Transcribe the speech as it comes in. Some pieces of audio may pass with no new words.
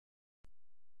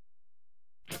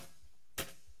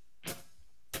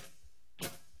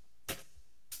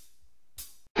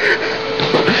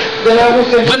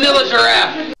Vanilla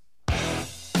giraffe.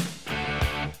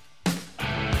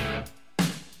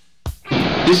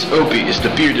 This Opie is the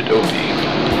bearded Opie.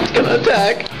 It's gonna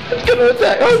attack. It's gonna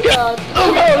attack. Oh god.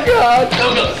 Oh god. Oh god.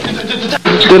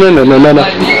 Da-na-na-na-na-na.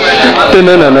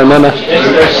 Da-na-na-na-na-na.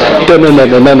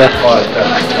 Da-na-na-na-na-na.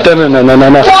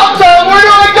 Da-na-na-na-na-na. Thompson, where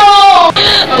do I go?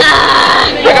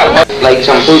 Like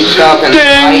some food stuff and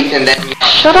fight and then...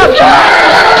 Shut up, John.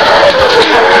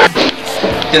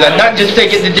 Did I not just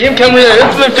take it to Jim? Come here,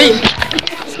 it's my feet.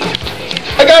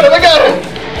 I got him.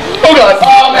 Oh god.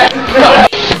 Oh man.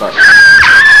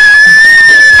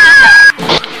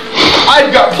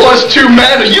 I've got +2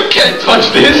 mana. You can't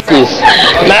touch this.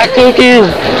 My cookies.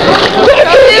 My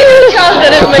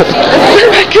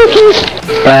cookies.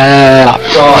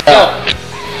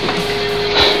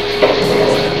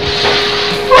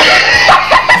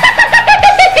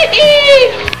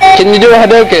 Can you do a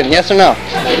Hadouken? Yes or no?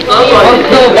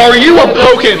 Are you a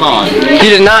Pokemon? You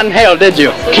did not inhale, did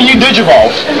you? Can you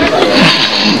Digivolve?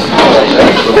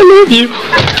 I love you.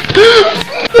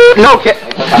 No,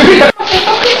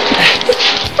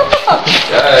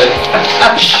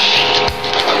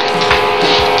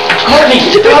 Courtney,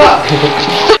 stop!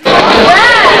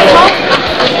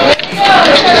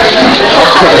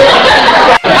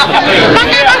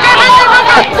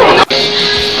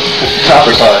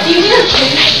 Copper time.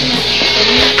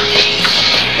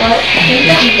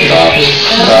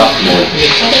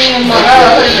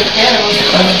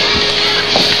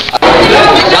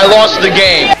 I lost the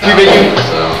game.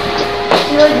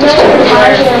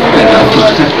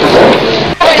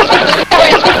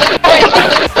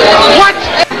 What?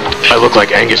 I look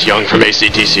like Angus Young from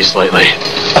ACDC slightly.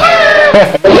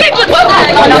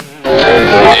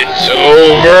 It's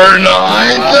over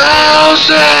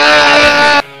 9,000!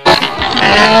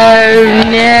 Oh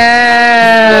no!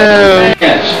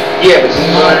 Yeah, but this is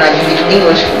why I speak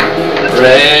English.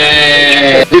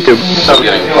 Ray! YouTube. I'm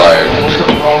getting fired.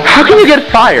 How can you get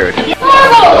fired?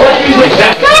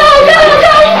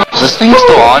 Is this thing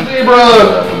still on? Hey,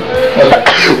 bro!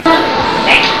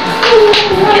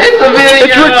 It's a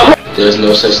video! There's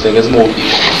no such thing as mole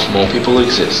people. Mole people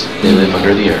exist. They live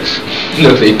under the earth.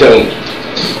 No, they don't.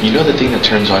 You know the thing that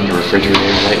turns on your refrigerator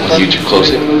light when you close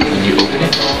it, when you open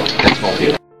it? That's mole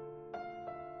people.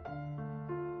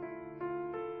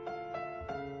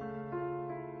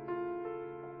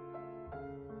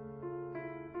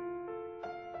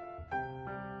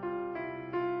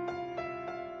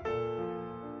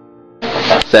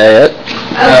 Say it.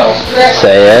 No.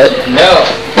 Say it. No.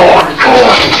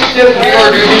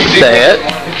 Say it.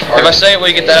 If I say it, will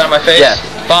you get that out of my face? Yeah.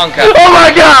 Bonka. Oh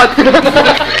my god!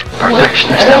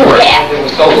 Perfectionist at work. It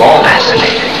was so long.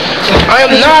 Fascinating. I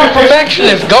am not a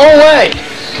perfectionist. Go away.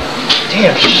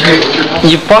 Damn shit.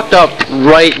 You fucked up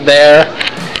right there.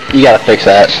 You gotta fix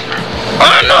that.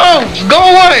 I know. Go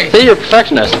away. Say you're a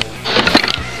perfectionist.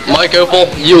 Mike Opal,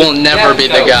 you will never be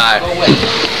the guy.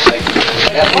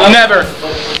 Never.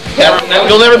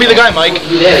 You'll never be the guy, Mike.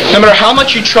 No matter how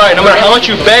much you try, no matter how much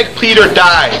you beg, plead, or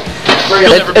die.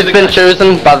 It's been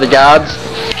chosen by the gods.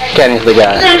 Kenny's the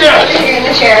guy.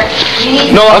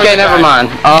 No. Okay, never mind.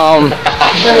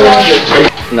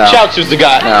 No. Shouts who's the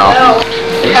guy. No.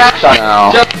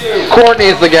 No.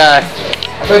 Courtney's the guy.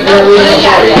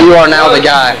 You are now the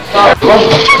guy.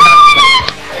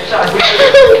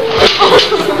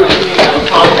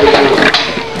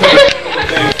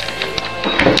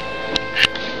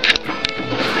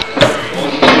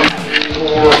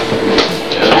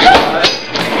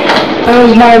 That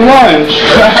was my lunch.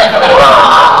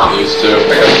 These two.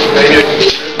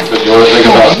 Because you want to think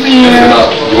about,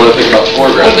 you want to think about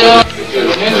foreground.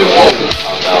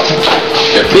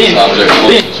 If this object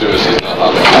close to us is